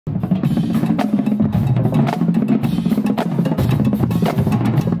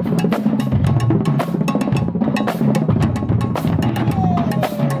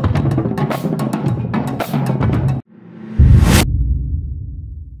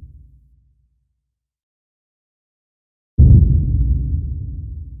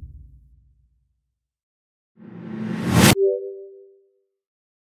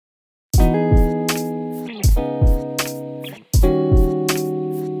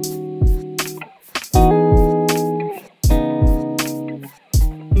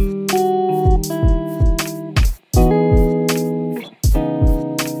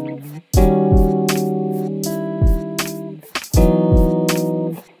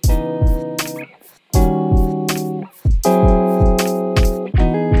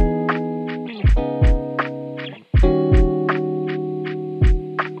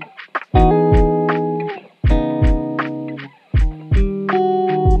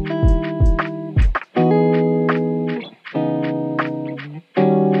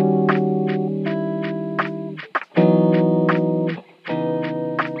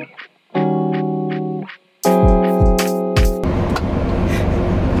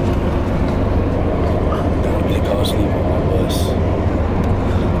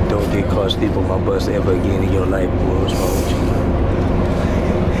sleep on my bus ever again in your life, boy. What's wrong with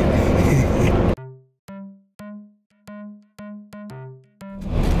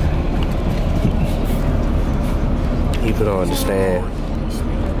you? People don't understand.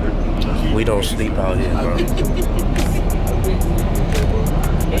 We don't sleep out here, bro.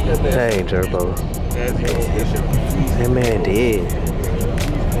 Dang, Turbo. That man dead.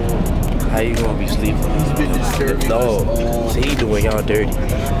 How you gonna be sleeping? The vlog. See, he doing y'all dirty.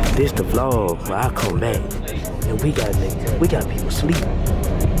 This the vlog. When I come back and we got people sleep.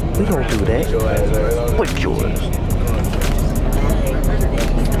 We don't do that. What yours?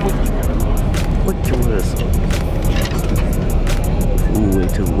 What yours? Ooh,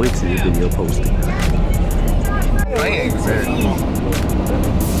 wait till the video posted. I ain't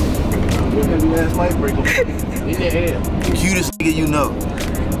cutest nigga you know.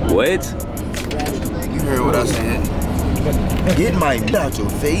 What? You heard what I said. Get my out your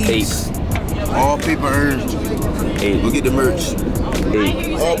face. 8. All paper earned. 8. We'll get the merch.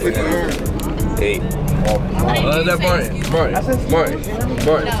 8. All paper earned. 8. That Martin. You already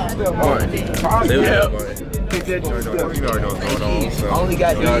know what's going on. So. I only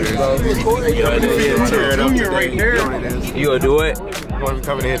got these, bro. Junior right here. You gonna do it? I'm gonna be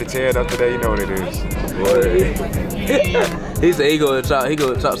coming in here to tear it up today. You know what it is. He said he gonna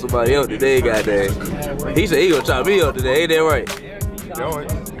chop somebody up today, goddamn. He said he gonna chop me up today, ain't that right?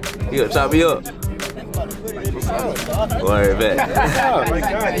 He gonna chop me up. Word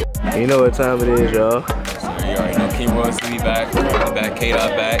back. You know what time it is, y'all. So you already know King Royce, we back. We back,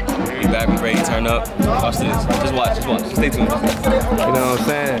 KDOT back. We back, we ready to turn up. Watch this. Just watch. Stay tuned. You know what I'm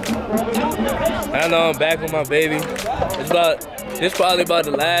saying? I know I'm back with my baby. This probably about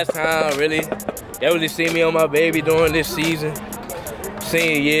the last time, really. Y'all really see me on my baby during this season.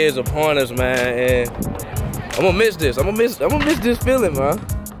 Senior years upon us, man, and I'm gonna miss this. I'm gonna miss this feeling, man.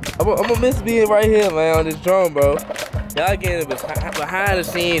 I'm gonna miss being right here, man, on this drum, bro. Y'all getting behind the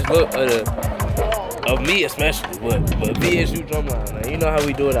scenes look of me, especially, but VSU Drumline, man. You know how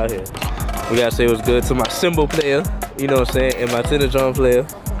we do it out here. We gotta say what's good to my cymbal player, you know what I'm saying, and my tenor drum player,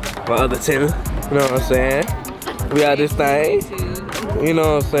 my other tenor, you know what I'm saying. We got this thing, you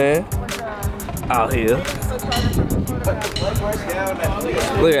know what I'm saying, out here.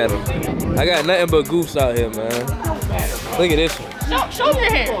 Look at them. I got nothing but goofs out here, man. Look at this one. Show me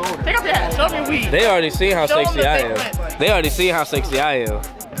your hair. Take off your hat. Show me your weed. They already seen how sexy I am. They already seen how sexy I am.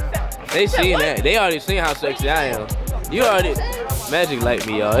 They seen that. They already seen how sexy I am. You already. Magic like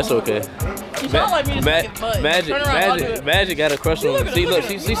me, y'all. It's okay. Magic got a crush on me. See, look,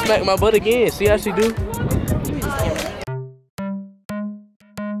 she smacked my butt again. See how she do?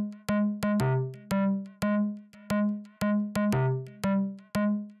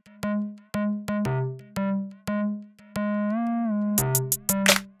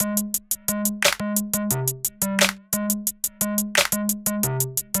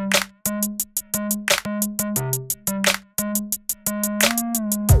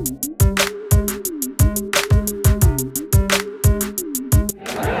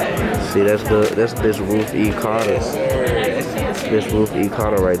 See, that's this RUTH E Carter. This RUTH E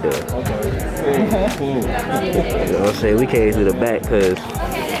Carter right there. You know what I'm saying? We came to the back because,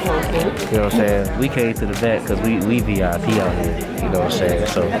 you know what I'm saying? We came to the back because we VIP out here. You know what I'm saying?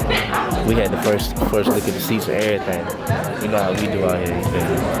 So we had the first look at the seats and everything. You know how we do out here. You feel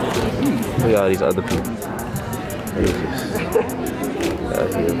me? Look at all these other people. They just out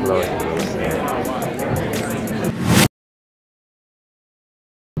here vlogging.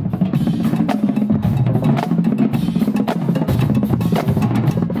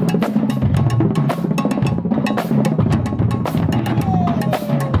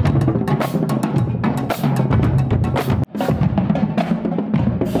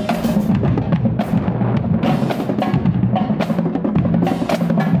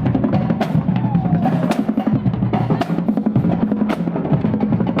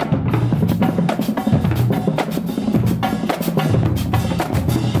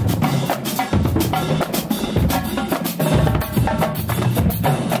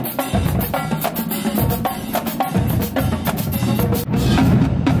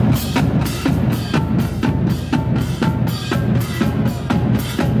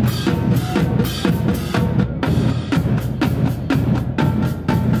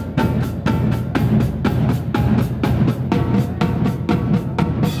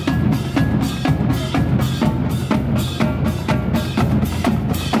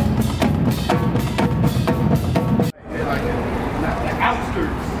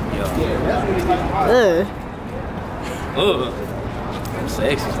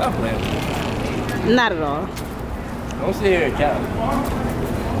 Sexy, stop playing with me. Not at all. Don't sit here and count.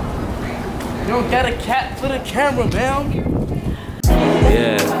 You don't got a cap for the camera, man.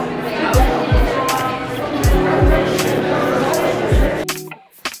 Yeah.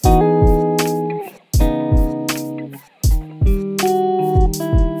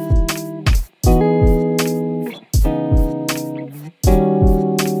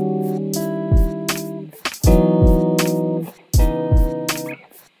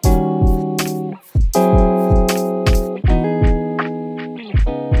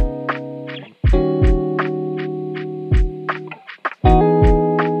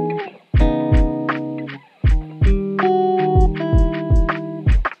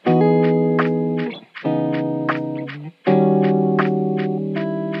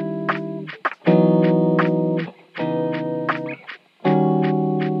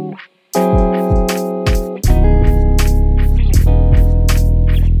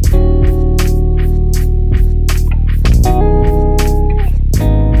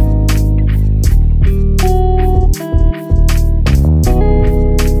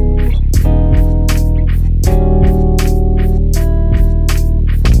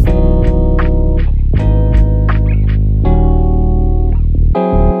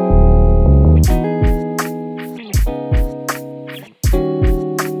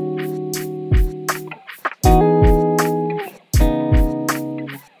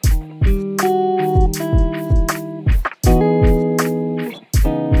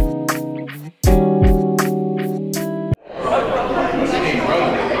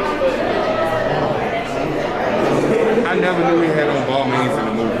 I never knew he had on ball mains in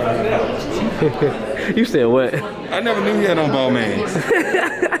the movie. You said what? I never knew he had on ball mains.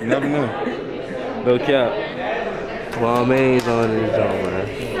 Never knew. No cap. Ball mains on this joint,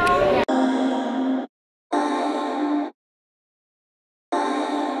 man.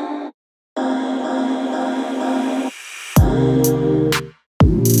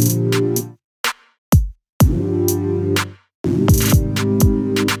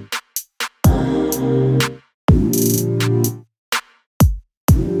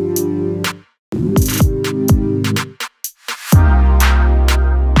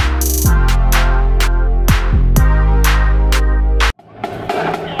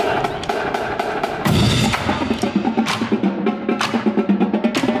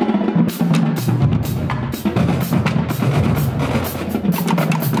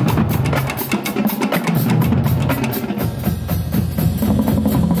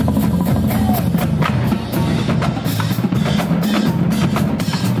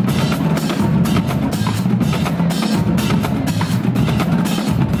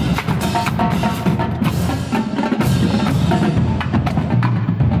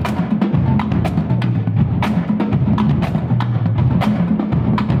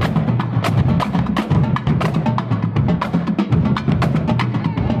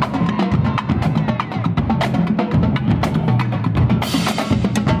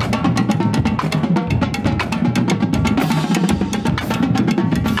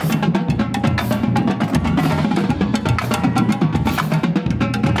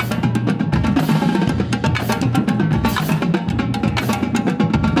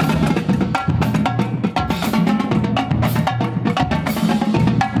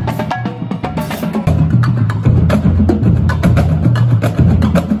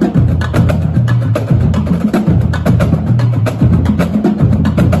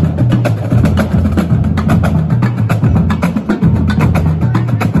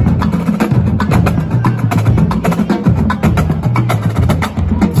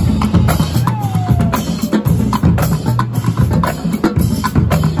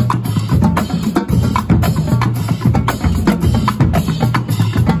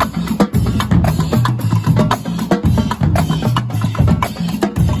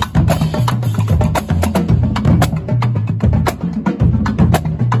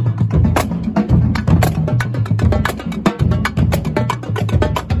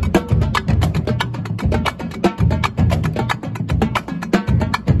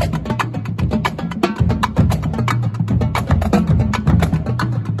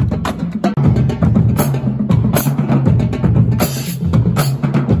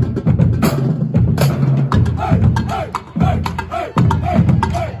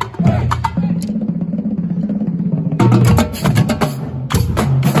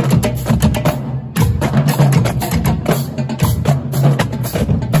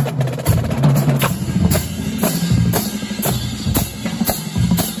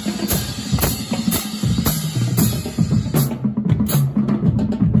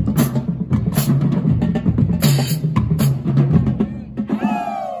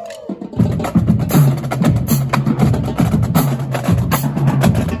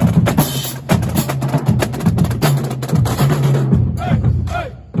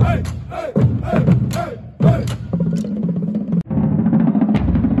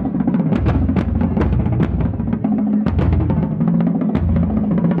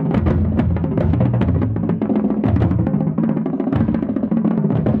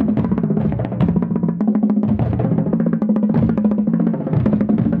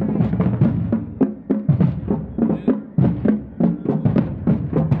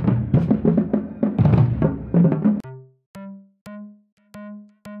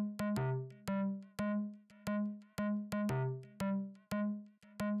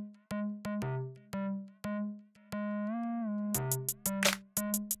 Bye.